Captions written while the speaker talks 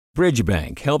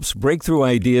Bridgebank helps breakthrough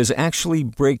ideas actually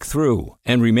break through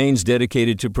and remains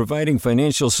dedicated to providing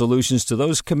financial solutions to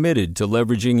those committed to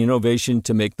leveraging innovation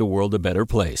to make the world a better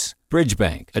place.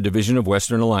 Bridgebank, a division of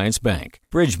Western Alliance Bank.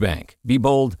 Bridgebank. Be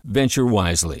bold, venture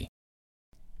wisely.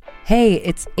 Hey,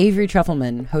 it's Avery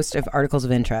Trufelman, host of Articles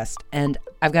of Interest, and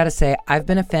I've got to say, I've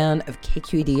been a fan of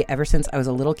KQED ever since I was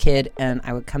a little kid, and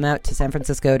I would come out to San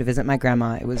Francisco to visit my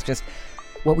grandma. It was just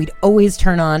what we'd always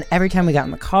turn on every time we got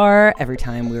in the car, every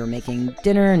time we were making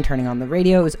dinner and turning on the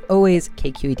radio. It was always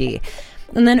KQED.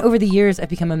 And then over the years, I've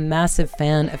become a massive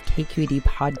fan of KQED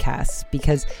podcasts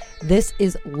because this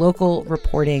is local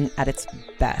reporting at its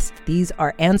best. These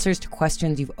are answers to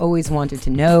questions you've always wanted to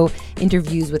know,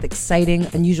 interviews with exciting,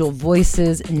 unusual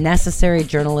voices, necessary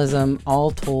journalism,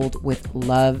 all told with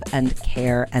love and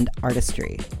care and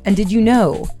artistry. And did you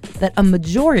know that a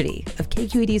majority of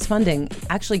KQED's funding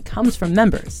actually comes from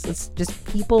members? It's just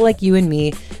people like you and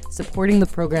me supporting the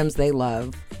programs they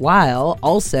love, while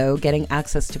also getting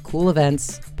access to cool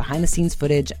events, behind-the-scenes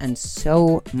footage, and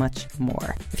so much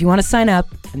more. If you want to sign up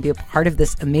and be a part of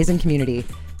this amazing community,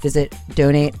 visit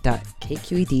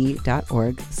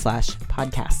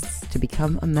donate.kqed.org/podcasts to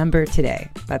become a member today.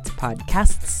 That's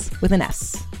podcasts with an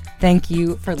S. Thank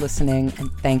you for listening, and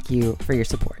thank you for your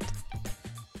support.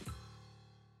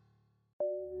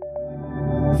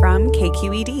 From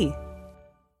KQED.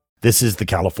 This is the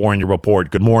California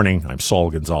Report. Good morning. I'm Saul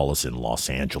Gonzalez in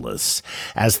Los Angeles.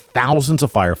 As thousands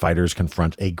of firefighters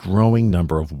confront a growing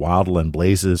number of wildland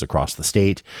blazes across the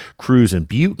state, crews in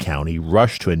Butte County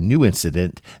rush to a new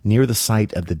incident near the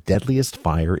site of the deadliest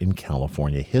fire in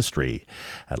California history.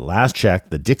 At last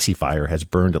check, the Dixie Fire has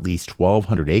burned at least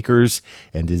 1,200 acres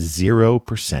and is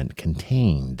 0%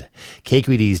 contained.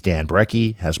 KQED's Dan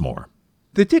Brekke has more.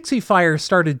 The Dixie Fire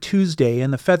started Tuesday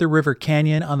in the Feather River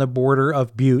Canyon on the border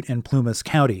of Butte and Plumas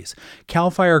counties.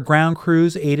 CAL FIRE ground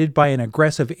crews, aided by an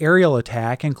aggressive aerial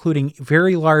attack, including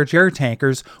very large air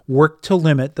tankers, worked to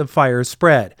limit the fire's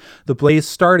spread. The blaze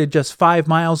started just 5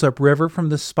 miles upriver from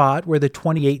the spot where the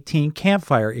 2018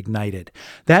 campfire ignited.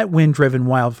 That wind-driven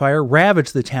wildfire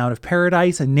ravaged the town of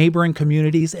Paradise and neighboring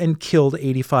communities and killed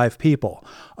 85 people.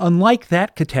 Unlike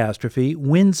that catastrophe,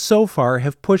 winds so far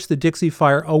have pushed the Dixie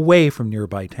Fire away from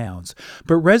nearby towns.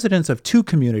 But residents of two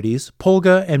communities,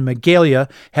 Polga and Magalia,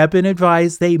 have been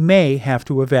advised they may have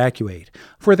to evacuate.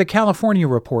 For the California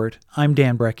Report, I'm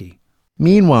Dan Brekke.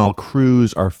 Meanwhile,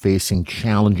 crews are facing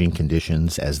challenging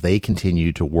conditions as they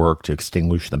continue to work to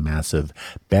extinguish the massive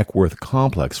Beckwourth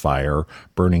Complex Fire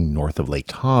burning north of Lake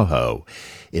Tahoe.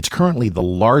 It's currently the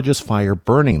largest fire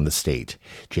burning in the state.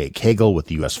 Jake Cagle with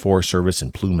the U.S. Forest Service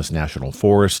and Plumas National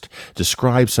Forest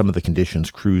describes some of the conditions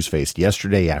crews faced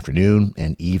yesterday afternoon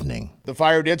and evening. The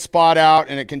fire did spot out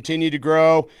and it continued to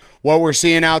grow. What we're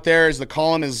seeing out there is the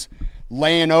column is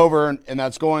laying over, and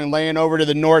that's laying over to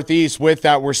the northeast. With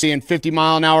that, we're seeing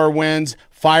 50-mile-an-hour winds,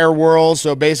 fire whirls.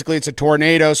 So basically it's a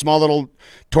tornado, small little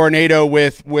tornado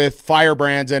with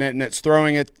firebrands in it, and it's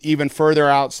throwing it even further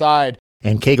outside.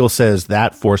 And Cagle says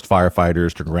that forced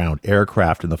firefighters to ground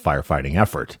aircraft in the firefighting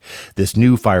effort. This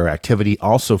new fire activity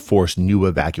also forced new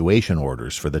evacuation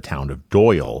orders for the town of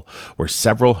Doyle, where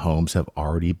several homes have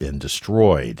already been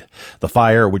destroyed. The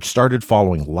fire, which started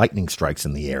following lightning strikes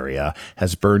in the area,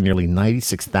 has burned nearly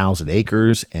 96,000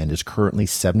 acres and is currently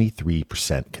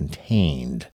 73%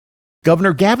 contained.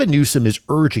 Governor Gavin Newsom is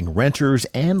urging renters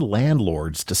and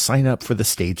landlords to sign up for the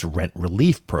state's rent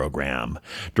relief program.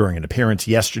 During an appearance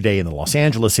yesterday in the Los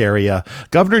Angeles area,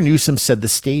 Governor Newsom said the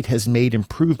state has made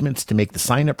improvements to make the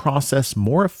sign-up process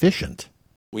more efficient.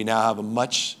 We now have a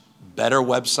much better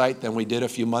website than we did a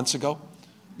few months ago,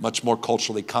 much more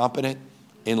culturally competent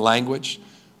in language.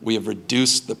 We have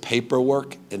reduced the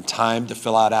paperwork and time to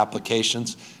fill out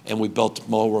applications, and we built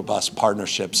more robust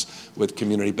partnerships with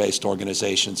community-based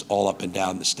organizations all up and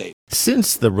down the state.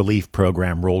 Since the relief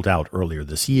program rolled out earlier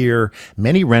this year,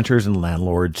 many renters and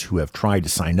landlords who have tried to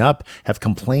sign up have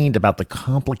complained about the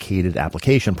complicated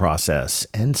application process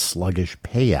and sluggish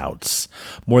payouts.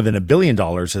 More than $1 billion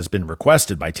has been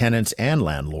requested by tenants and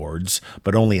landlords,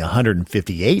 but only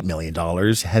 $158 million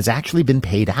has actually been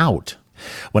paid out.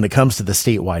 When it comes to the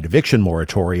statewide eviction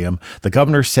moratorium, the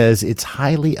governor says it's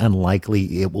highly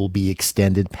unlikely it will be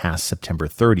extended past September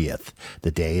 30th, the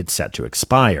day it's set to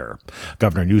expire.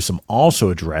 Governor Newsom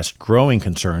also addressed growing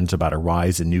concerns about a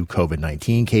rise in new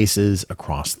COVID-19 cases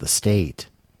across the state.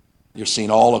 You're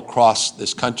seeing all across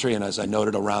this country, and as I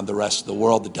noted, around the rest of the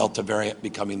world, the Delta variant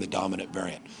becoming the dominant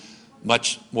variant.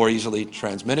 Much more easily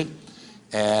transmitted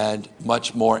and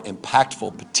much more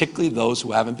impactful, particularly those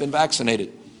who haven't been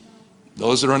vaccinated.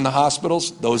 Those that are in the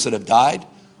hospitals, those that have died,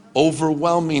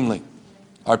 overwhelmingly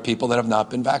are people that have not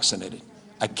been vaccinated.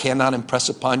 I cannot impress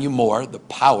upon you more the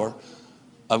power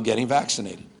of getting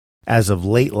vaccinated. As of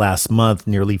late last month,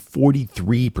 nearly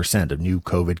 43% of new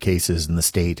COVID cases in the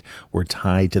state were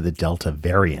tied to the Delta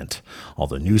variant,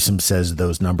 although Newsom says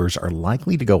those numbers are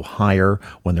likely to go higher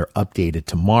when they're updated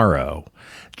tomorrow.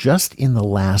 Just in the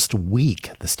last week,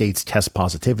 the state's test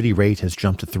positivity rate has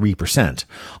jumped to 3%,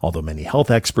 although many health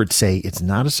experts say it's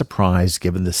not a surprise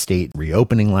given the state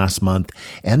reopening last month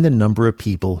and the number of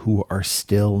people who are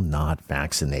still not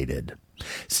vaccinated.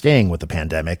 Staying with the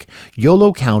pandemic,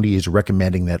 Yolo County is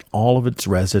recommending that all of its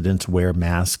residents wear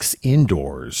masks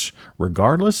indoors,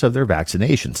 regardless of their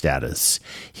vaccination status.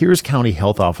 Here's County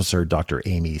Health Officer Dr.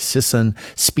 Amy Sisson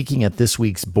speaking at this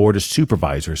week's Board of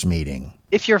Supervisors meeting.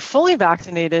 If you're fully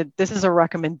vaccinated, this is a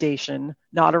recommendation,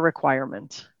 not a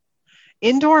requirement.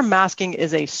 Indoor masking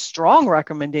is a strong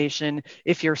recommendation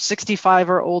if you're 65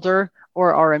 or older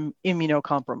or are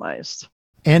immunocompromised.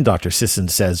 And Dr. Sisson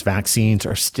says vaccines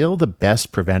are still the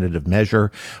best preventative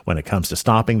measure when it comes to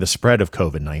stopping the spread of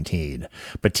COVID-19,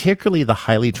 particularly the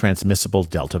highly transmissible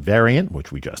Delta variant,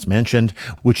 which we just mentioned,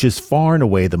 which is far and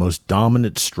away the most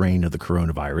dominant strain of the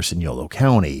coronavirus in Yolo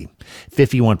County.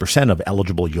 51% of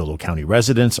eligible Yolo County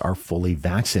residents are fully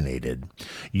vaccinated.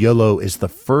 Yolo is the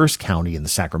first county in the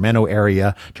Sacramento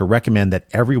area to recommend that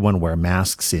everyone wear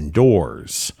masks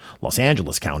indoors. Los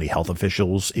Angeles County health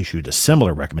officials issued a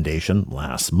similar recommendation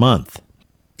last month.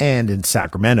 And in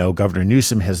Sacramento, Governor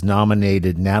Newsom has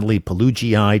nominated Natalie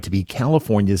Palugyai to be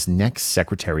California's next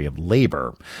Secretary of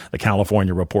Labor. The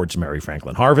California Report's Mary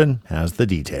Franklin Harvin has the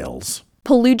details.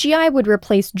 Palugyai would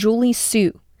replace Julie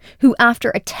Su, who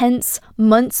after a tense,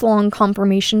 months-long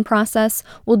confirmation process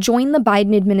will join the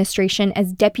Biden administration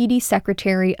as Deputy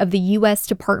Secretary of the U.S.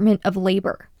 Department of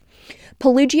Labor.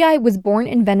 Palugyai was born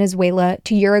in Venezuela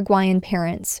to Uruguayan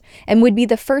parents and would be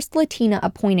the first Latina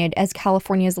appointed as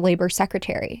California's labor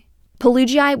secretary.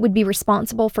 Palugyai would be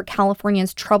responsible for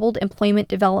California's Troubled Employment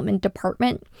Development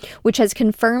Department, which has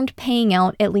confirmed paying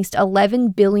out at least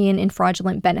 $11 billion in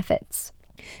fraudulent benefits.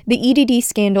 The EDD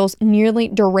scandals nearly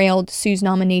derailed Sue's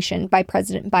nomination by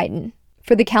President Biden.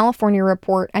 For the California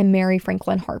Report, I'm Mary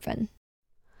Franklin Harvin.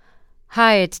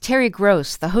 Hi, it's Terry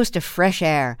Gross, the host of Fresh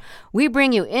Air. We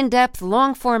bring you in-depth,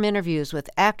 long-form interviews with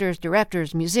actors,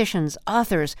 directors, musicians,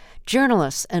 authors,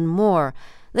 journalists, and more.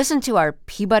 Listen to our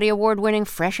Peabody Award-winning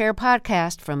Fresh Air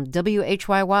podcast from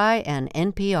WHYY and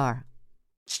NPR.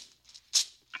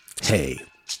 Hey,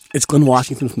 it's Glenn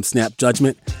Washington from Snap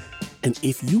Judgment. And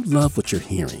if you love what you're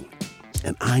hearing,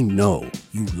 and I know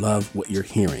you love what you're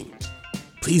hearing,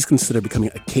 please consider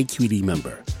becoming a KQED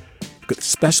member. Get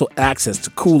special access to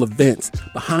cool events,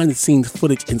 behind-the-scenes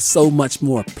footage, and so much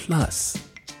more. Plus,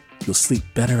 you'll sleep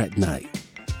better at night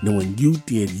knowing you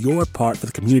did your part for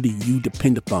the community you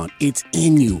depend upon. It's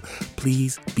in you.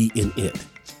 Please be in it.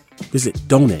 Visit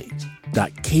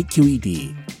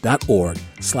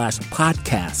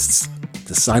donate.kqed.org/podcasts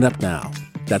to sign up now.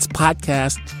 That's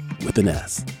podcast with an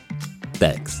S.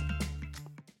 Thanks.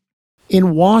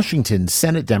 In Washington,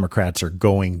 Senate Democrats are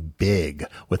going big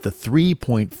with the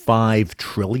 $3.5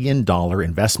 trillion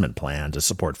investment plan to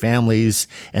support families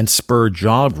and spur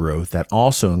job growth that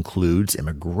also includes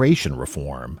immigration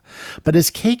reform. But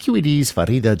as KQED's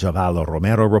Farida Jhabvala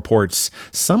Romero reports,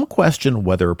 some question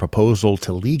whether a proposal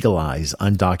to legalize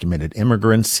undocumented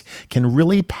immigrants can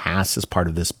really pass as part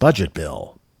of this budget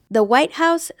bill. The White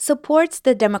House supports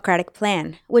the Democratic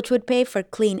plan, which would pay for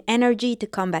clean energy to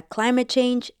combat climate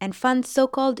change and fund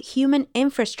so-called human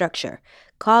infrastructure,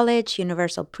 college,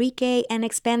 universal pre-K, and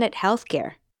expanded health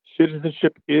care.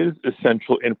 Citizenship is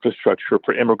essential infrastructure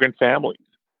for immigrant families.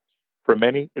 For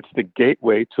many, it's the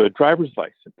gateway to a driver's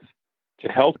license, to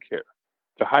health care,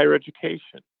 to higher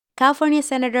education. California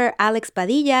Senator Alex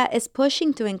Padilla is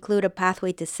pushing to include a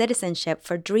pathway to citizenship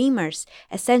for dreamers,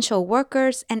 essential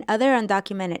workers, and other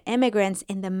undocumented immigrants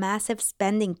in the massive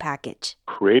spending package.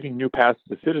 Creating new paths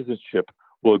to citizenship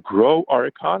will grow our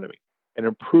economy and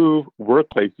improve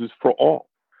workplaces for all.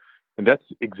 And that's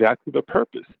exactly the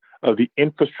purpose of the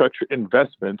infrastructure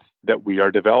investments that we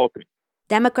are developing.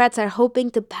 Democrats are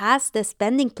hoping to pass the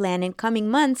spending plan in coming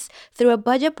months through a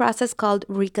budget process called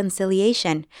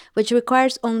reconciliation, which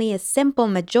requires only a simple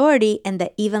majority in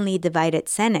the evenly divided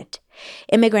Senate.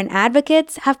 Immigrant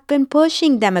advocates have been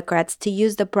pushing Democrats to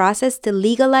use the process to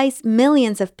legalize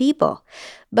millions of people.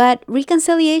 But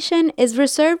reconciliation is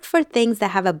reserved for things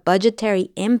that have a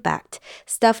budgetary impact,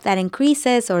 stuff that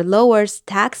increases or lowers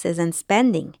taxes and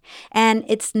spending. And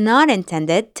it's not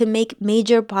intended to make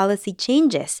major policy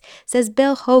changes, says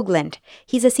Bill Hoagland.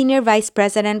 He's a senior vice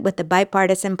president with the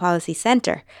Bipartisan Policy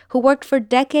Center, who worked for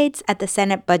decades at the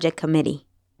Senate Budget Committee.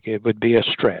 It would be a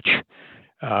stretch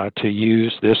to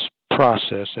use this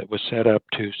process that was set up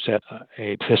to set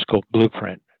a fiscal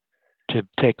blueprint to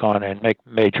take on and make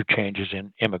major changes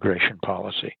in immigration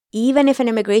policy. Even if an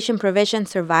immigration provision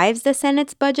survives the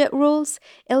Senate's budget rules,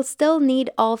 it'll still need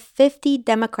all 50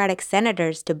 Democratic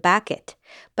senators to back it.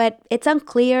 But it's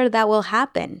unclear that will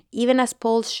happen, even as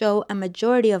polls show a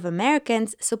majority of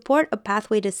Americans support a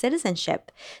pathway to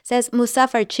citizenship, says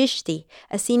Muzaffar Chishti,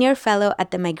 a senior fellow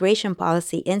at the Migration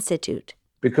Policy Institute.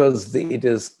 Because it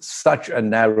is such a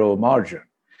narrow margin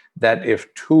that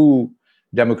if two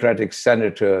Democratic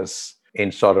senators in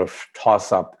sort of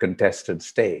toss-up contested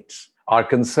states are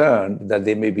concerned that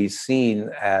they may be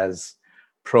seen as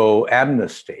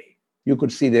pro-amnesty, you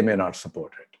could see they may not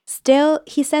support it. Still,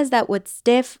 he says that with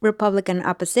stiff Republican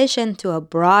opposition to a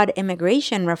broad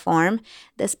immigration reform,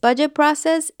 this budget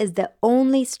process is the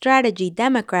only strategy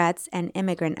Democrats and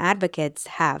immigrant advocates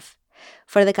have.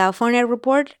 For the California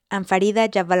Report, I'm Farida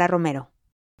Jhabvala Romero.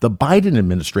 The Biden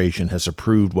administration has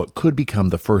approved what could become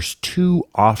the first 2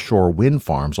 offshore wind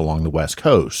farms along the West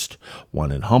Coast,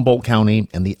 one in Humboldt County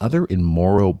and the other in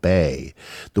Morro Bay.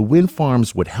 The wind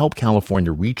farms would help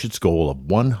California reach its goal of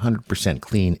 100%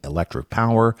 clean electric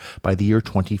power by the year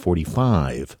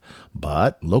 2045.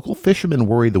 But local fishermen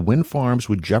worry the wind farms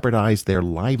would jeopardize their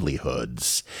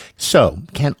livelihoods. So,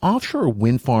 can offshore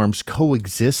wind farms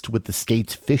coexist with the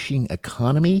state's fishing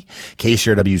economy?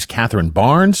 KCRW's Kathryn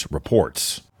Barnes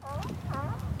reports.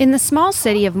 In the small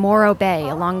city of Morro Bay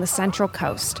along the Central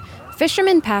Coast,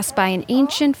 fishermen pass by an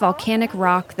ancient volcanic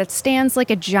rock that stands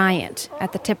like a giant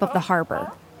at the tip of the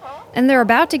harbor. And they're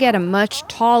about to get a much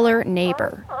taller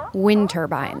neighbor, wind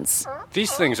turbines.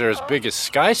 These things are as big as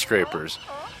skyscrapers.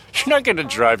 You're not going to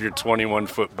drive your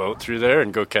 21-foot boat through there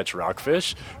and go catch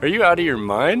rockfish. Are you out of your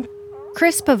mind?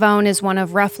 Chris Pavone is one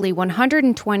of roughly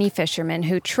 120 fishermen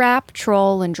who trap,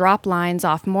 troll, and drop lines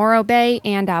off Morro Bay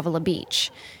and Avila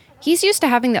Beach. He's used to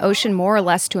having the ocean more or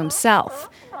less to himself,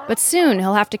 but soon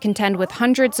he'll have to contend with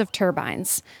hundreds of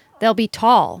turbines. They'll be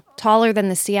tall, taller than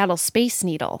the Seattle Space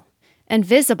Needle, and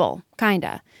visible,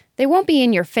 kinda. They won't be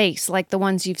in your face like the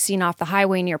ones you've seen off the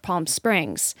highway near Palm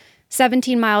Springs.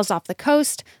 17 miles off the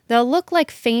coast, they'll look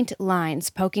like faint lines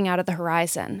poking out of the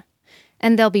horizon.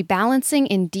 And they'll be balancing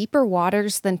in deeper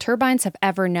waters than turbines have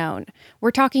ever known. We're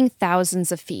talking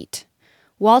thousands of feet.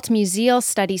 Walt Musiel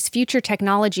studies future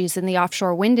technologies in the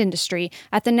offshore wind industry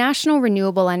at the National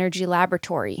Renewable Energy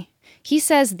Laboratory. He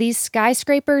says these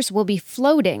skyscrapers will be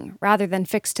floating rather than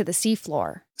fixed to the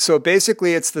seafloor. So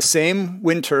basically, it's the same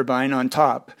wind turbine on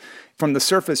top. From the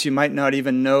surface, you might not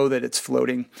even know that it's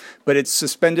floating, but it's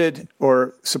suspended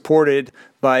or supported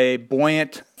by a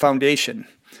buoyant foundation,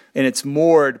 and it's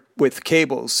moored with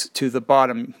cables to the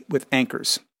bottom with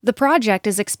anchors. The project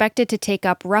is expected to take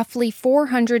up roughly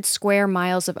 400 square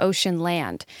miles of ocean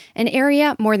land, an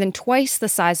area more than twice the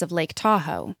size of Lake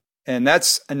Tahoe. And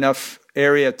that's enough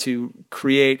area to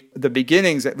create the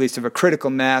beginnings, at least, of a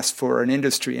critical mass for an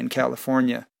industry in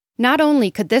California. Not only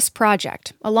could this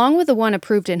project, along with the one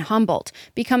approved in Humboldt,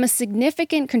 become a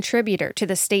significant contributor to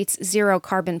the state's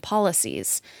zero-carbon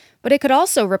policies, but it could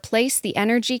also replace the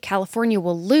energy California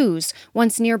will lose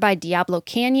once nearby Diablo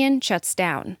Canyon shuts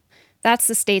down. That's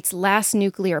the state's last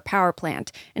nuclear power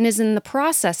plant and is in the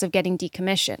process of getting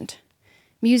decommissioned.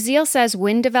 Musiel says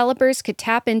wind developers could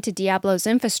tap into Diablo's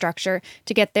infrastructure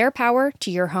to get their power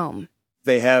to your home.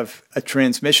 They have a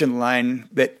transmission line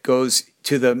that goes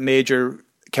to the major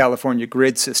California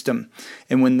grid system,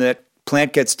 and when that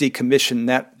plant gets decommissioned,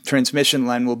 that transmission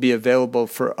line will be available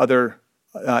for other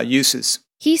uses.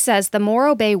 He says the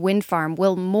Morro Bay wind farm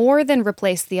will more than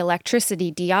replace the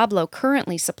electricity Diablo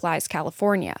currently supplies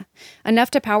California, enough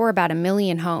to power about 1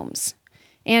 million homes.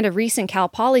 And a recent Cal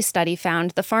Poly study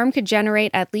found the farm could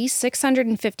generate at least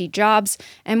 650 jobs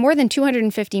and more than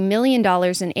 $250 million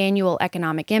in annual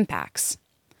economic impacts.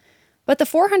 But the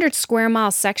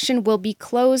 400-square-mile section will be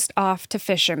closed off to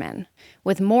fishermen,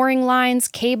 with mooring lines,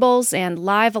 cables, and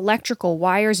live electrical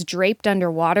wires draped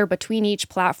underwater between each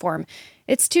platform.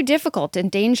 It's too difficult and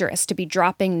dangerous to be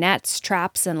dropping nets,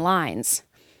 traps, and lines.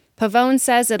 Pavone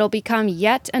says it'll become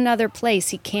yet another place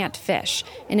he can't fish,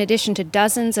 in addition to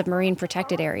dozens of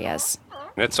marine-protected areas.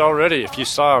 It's already, if you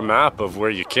saw a map of where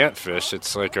you can't fish,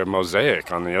 it's like a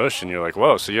mosaic on the ocean. You're like,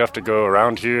 whoa, so you have to go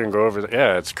around here and go over there.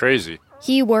 Yeah, it's crazy.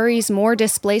 He worries more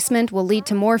displacement will lead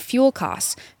to more fuel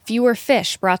costs, fewer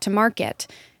fish brought to market,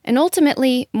 and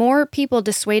ultimately, more people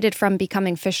dissuaded from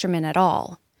becoming fishermen at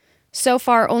all. So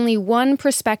far, only one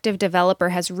prospective developer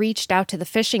has reached out to the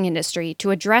fishing industry to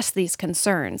address these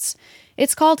concerns.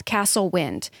 It's called Castle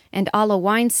Wind, and Alla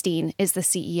Weinstein is the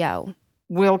CEO.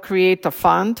 We'll create a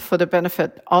fund for the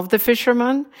benefit of the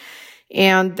fishermen,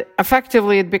 and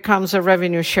effectively it becomes a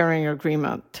revenue sharing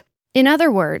agreement. In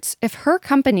other words, if her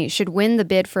company should win the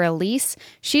bid for a lease,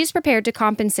 she's prepared to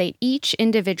compensate each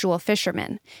individual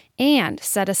fisherman and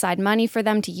set aside money for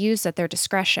them to use at their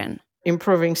discretion.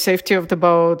 Improving safety of the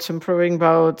boats, improving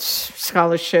boats,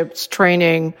 scholarships,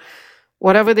 training,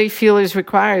 whatever they feel is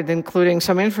required, including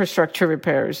some infrastructure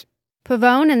repairs.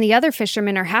 Pavone and the other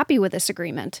fishermen are happy with this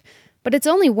agreement, but it's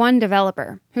only one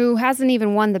developer who hasn't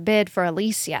even won the bid for a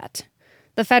lease yet.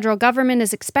 The federal government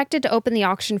is expected to open the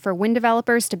auction for wind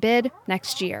developers to bid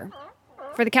next year.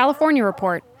 For the California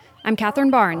Report, I'm Kathryn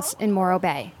Barnes in Morro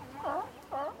Bay.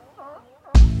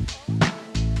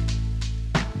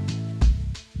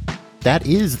 That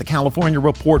is the California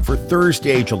Report for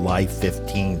Thursday, July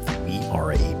 15th. We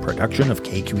are a production of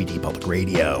KQED Public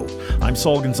Radio. I'm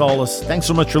Saul Gonzalez. Thanks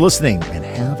so much for listening, and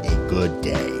have a good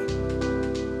day.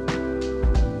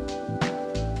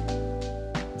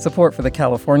 Support for the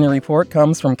California Report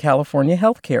comes from California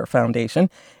Healthcare Foundation,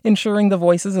 ensuring the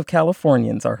voices of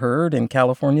Californians are heard in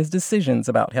California's decisions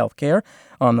about healthcare,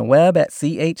 on the web at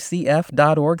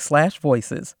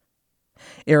chcf.org/voices.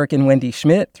 Eric and Wendy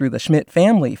Schmidt through the Schmidt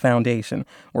Family Foundation,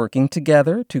 working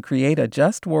together to create a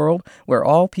just world where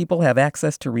all people have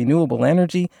access to renewable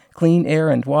energy, clean air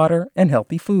and water, and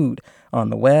healthy food, on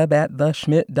the web at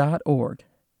theschmidt.org.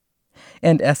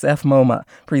 And SF MoMA,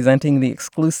 presenting the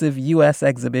exclusive U.S.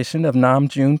 exhibition of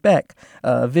Namjoon Baek,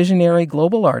 a visionary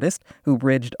global artist who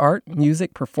bridged art,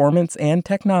 music, performance, and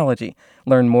technology.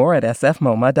 Learn more at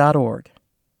sfmoma.org.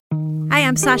 Hi,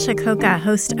 I'm Sasha Koka,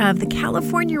 host of the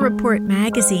California Report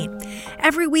magazine.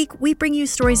 Every week, we bring you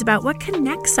stories about what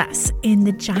connects us in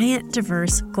the giant,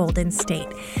 diverse Golden State.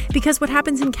 Because what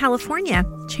happens in California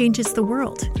changes the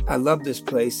world. I love this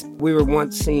place. We were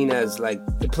once seen as like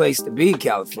the place to be,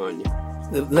 California.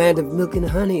 The land of milk and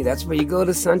honey. That's where you go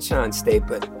to Sunshine State,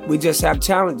 but we just have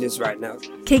challenges right now.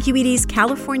 KQED's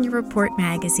California Report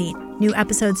magazine. New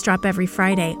episodes drop every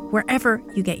Friday, wherever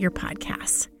you get your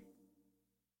podcasts.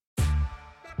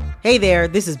 Hey there,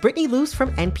 this is Brittany Luce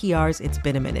from NPR's It's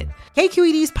Been a Minute.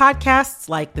 KQED's podcasts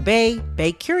like The Bay,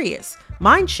 Bay Curious,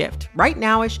 Mindshift, Right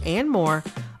Nowish, and more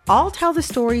all tell the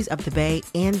stories of the Bay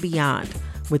and beyond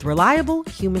with reliable,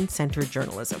 human-centered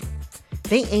journalism.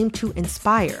 They aim to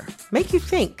inspire, make you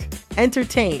think,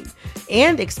 entertain,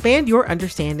 and expand your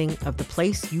understanding of the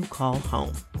place you call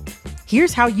home.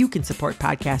 Here's how you can support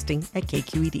podcasting at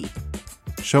KQED.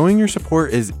 Showing your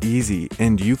support is easy,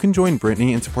 and you can join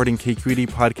Brittany in supporting KQED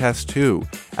Podcast too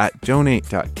at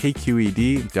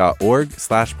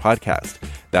donate.kqed.org/podcast.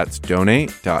 That's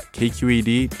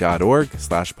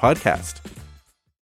donate.kqed.org/podcast.